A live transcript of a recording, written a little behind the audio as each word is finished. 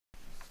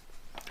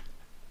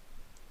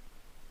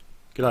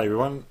G'day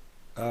everyone,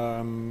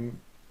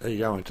 how you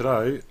going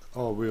today?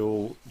 I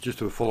will just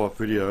do a follow-up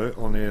video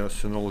on our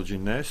Synology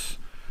NAS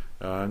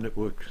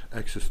network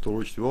access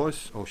storage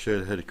device. I'll show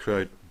you how to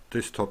create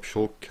desktop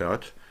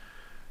shortcut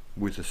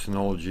with the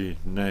Synology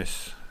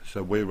NAS.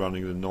 So we're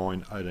running the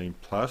 918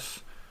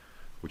 Plus,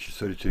 which is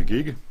 32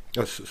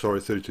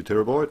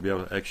 terabyte. Be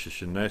able to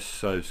access your NAS,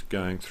 so it's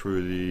going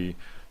through the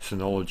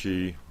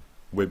Synology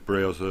web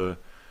browser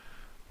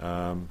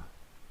to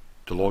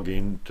log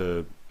in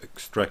to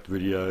extract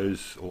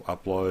videos or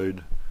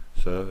upload.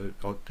 So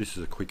this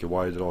is a quicker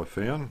way that I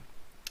found.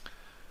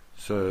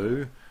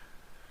 So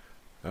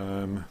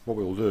what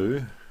we'll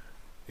do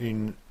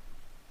I'll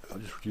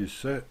just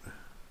reduce that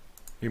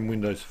in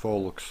Windows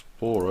File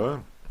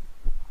Explorer.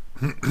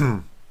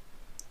 Open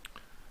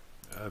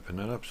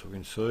that up so we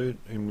can see it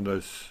in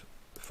Windows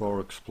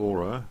File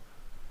Explorer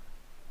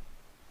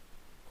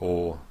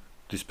or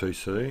this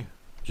PC.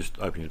 Just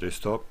open your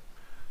desktop.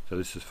 So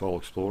this is File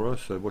Explorer.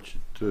 So what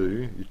you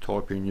do, you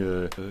type in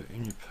your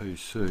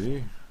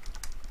PC.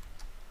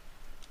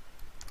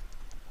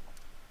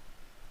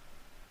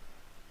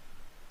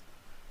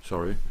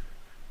 Sorry,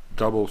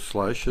 double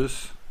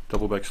backslashes.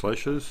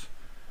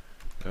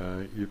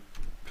 Your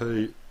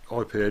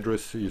IP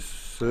address is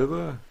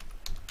server.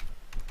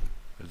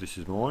 This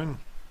is mine,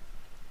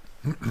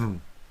 and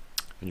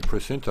you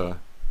press enter.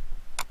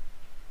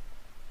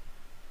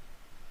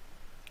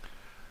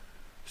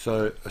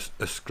 So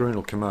a screen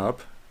will come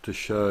up to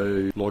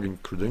show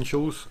login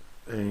credentials,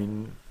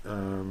 and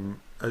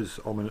as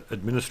I'm an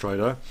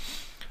administrator,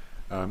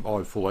 I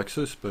have full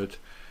access, but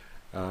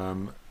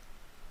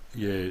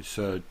yeah,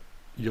 so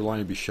you'll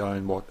only be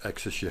shown what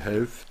access you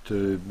have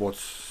to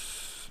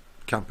what's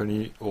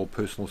company or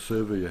personal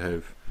server you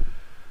have.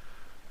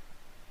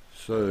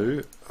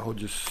 So I'll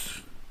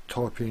just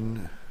type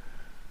in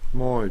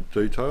my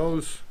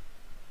details.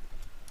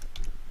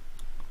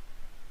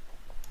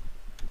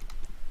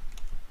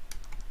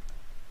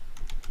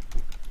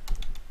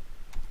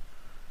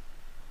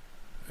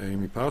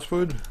 And my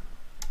password.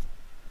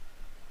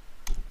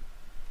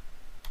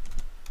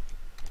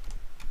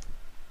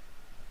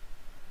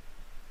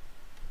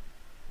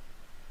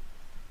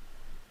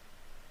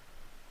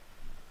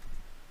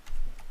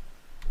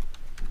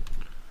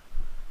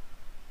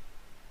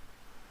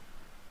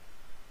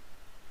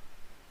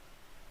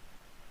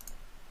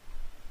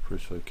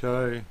 Press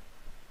OK.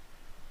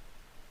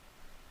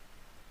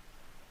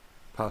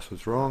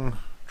 Password's wrong.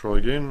 Try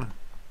again.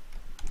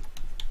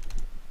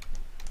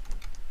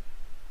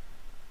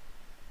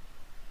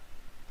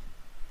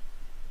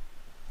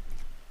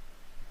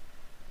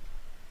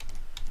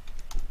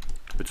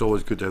 It's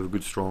always good to have a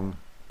good strong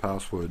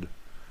password,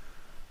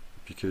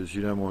 because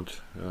you don't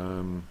want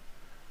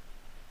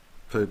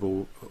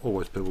people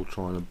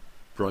trying to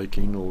break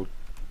in or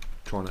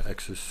trying to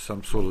access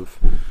some sort of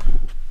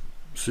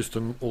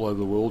system all over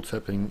the world. It's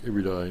happening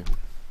every day.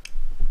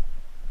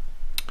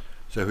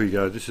 So here we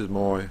go, this is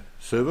my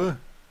server.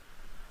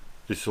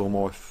 This is all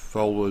my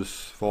folders,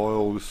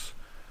 files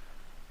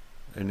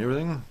and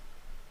everything,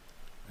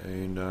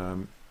 and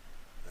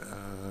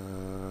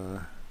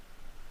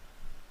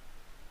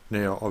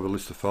now I have a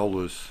list of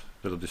folders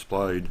that are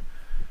displayed,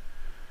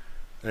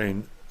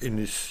 and in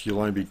this you'll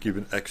only be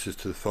given access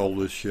to the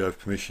folders you have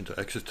permission to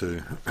access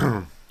to.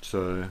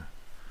 So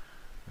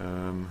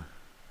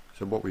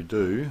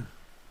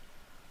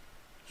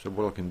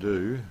what I can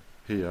do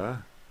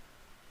here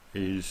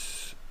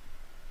is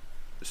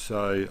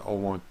say I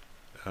want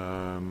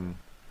our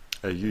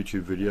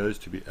YouTube videos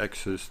to be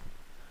accessed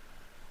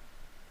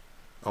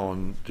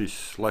on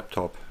this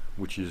laptop,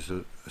 which is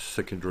a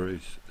secondary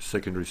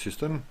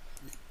system.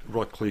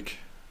 Right click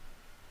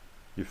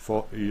your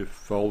folder you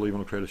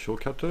want to create a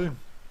shortcut to,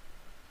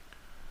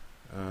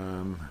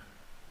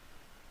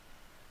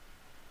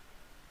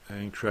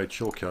 and create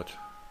shortcut,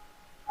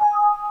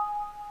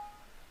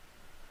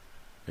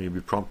 and you'll be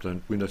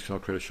prompted, Windows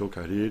cannot create a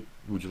shortcut here.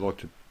 Would you like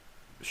the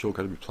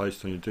shortcut to be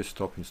placed on your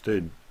desktop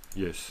instead?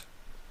 Yes.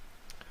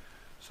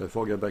 So if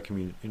I go back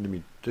into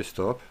my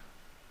desktop,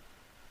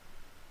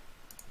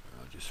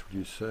 I'll just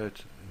reduce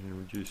that and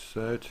reduce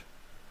that.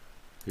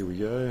 Here we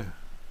go.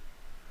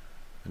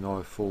 And I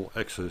have full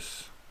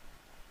access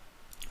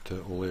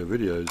to all our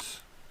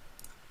videos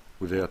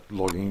without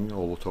logging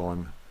all the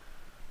time.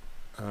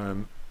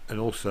 And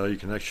also you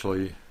can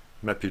actually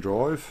map your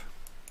drive.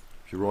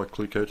 If you right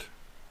click it,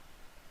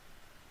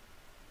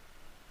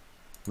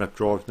 map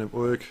drive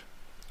network,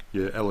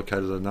 you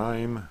allocated a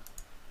name,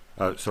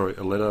 a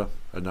letter,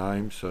 a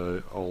name,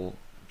 so I'll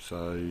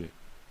say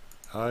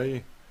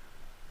A,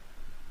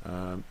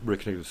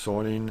 reconnect to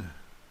sign in,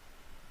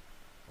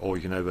 or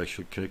you can have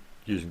actually connect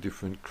using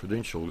different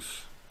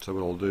credentials. So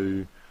what I'll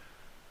do,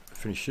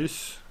 finish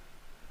this.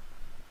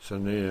 So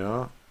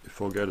now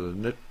if I go to the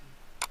net,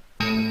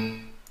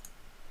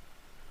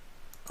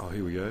 oh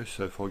here we go.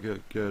 So if I go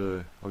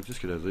to, I'll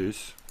just get out of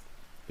this,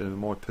 go to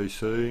my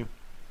PC,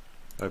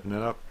 open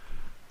that up,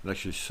 and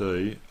actually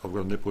see I've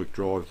got a network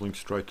drive linked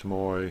straight to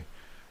my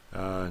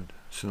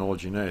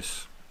Synology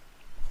NAS,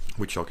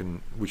 which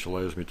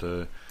allows me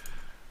to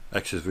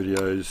access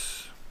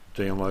videos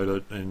download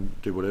it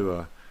and do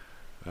whatever.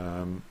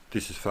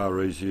 This is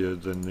far easier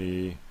than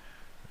the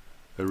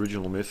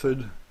original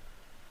method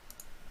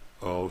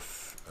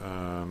of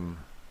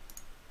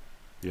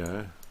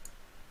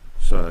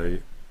so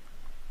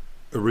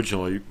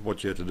originally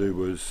what you had to do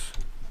was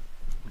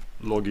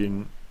log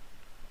in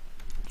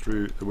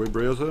through the web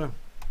browser.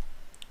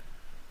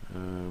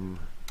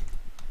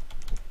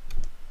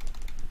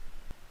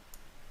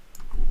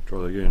 Try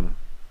that again.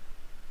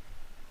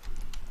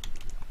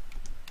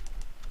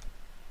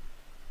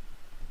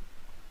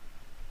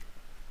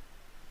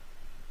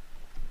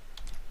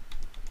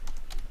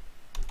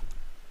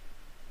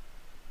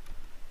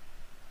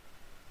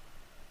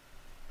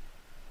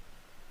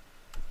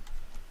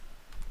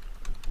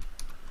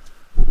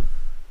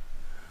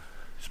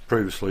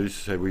 Previously,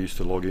 this is how we used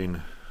to log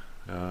in,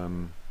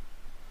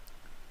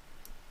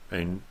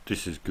 and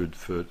this is good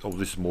for,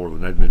 this is more of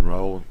an admin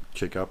role,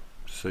 check up,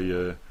 see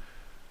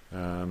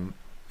how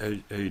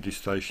your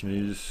disk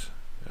station is,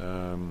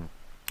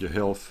 your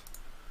health,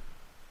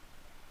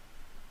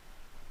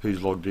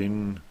 who's logged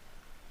in,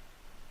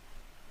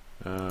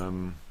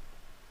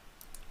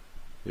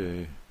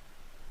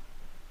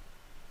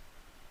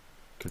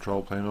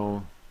 control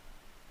panel,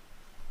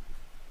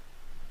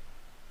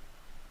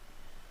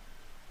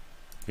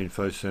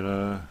 info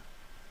center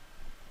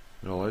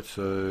and all that.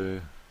 So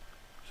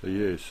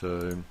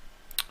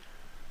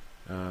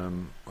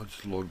I'll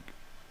just log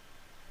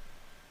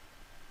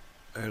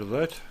out of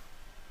that.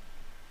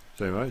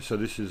 So anyway, so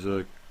this is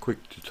a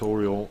quick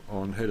tutorial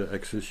on how to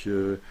access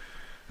how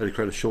to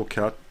create a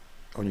shortcut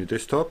on your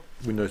desktop,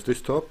 Windows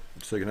desktop,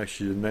 so you can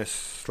access your NAS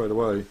straight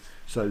away.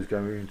 So it's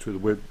going into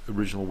the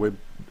original web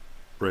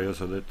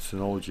browser that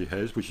Synology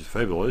has, which is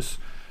fabulous.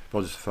 But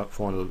I just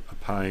find it a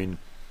pain.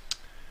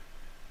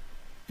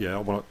 I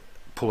want to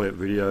pull out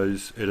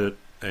videos, edit,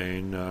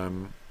 and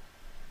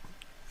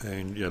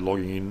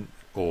logging in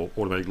or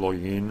automatic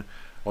logging in.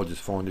 I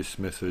just find this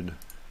method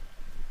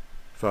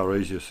far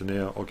easier. So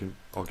now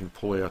I can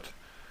pull out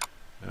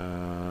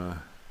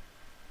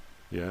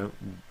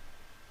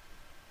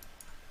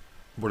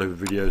whatever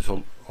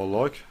videos I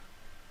like,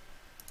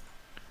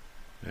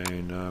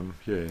 and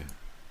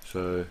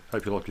so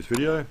hope you like this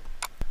video.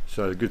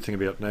 So the good thing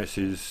about NAS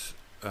is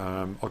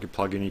I can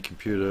plug any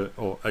computer,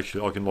 or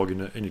actually I can log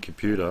in any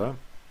computer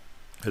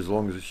as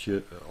long as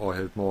you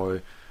have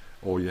your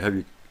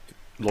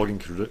login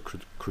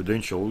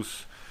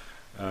credentials.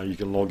 You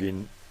can log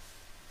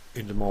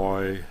into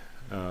my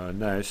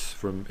NAS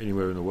from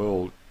anywhere in the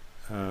world.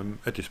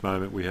 At this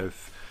moment we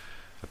have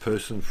a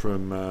person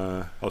from,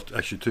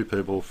 actually two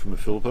people from the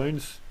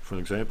Philippines, for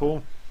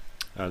example.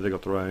 They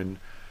got their own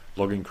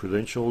login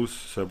credentials,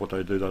 so what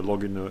they do, they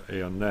log into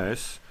our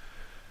NAS,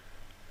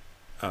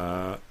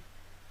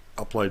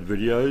 upload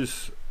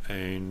videos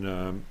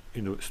and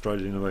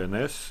straight into our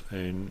NAS,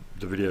 and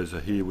the videos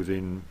are here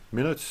within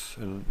minutes,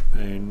 and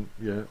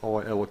I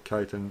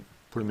allocate and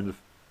put them into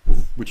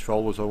which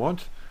folders I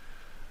want,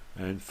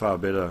 and far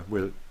better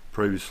where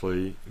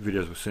previously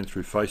videos were sent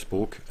through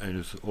Facebook and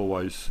it's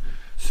always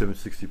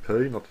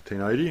 760p, not the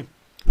 1080,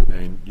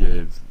 and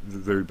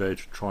very bad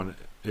to try and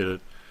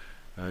edit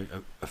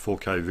a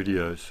 4K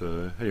video.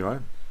 So anyway,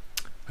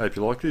 hope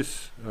you like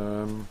this.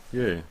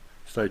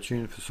 Stay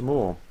tuned for some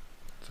more.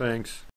 Thanks.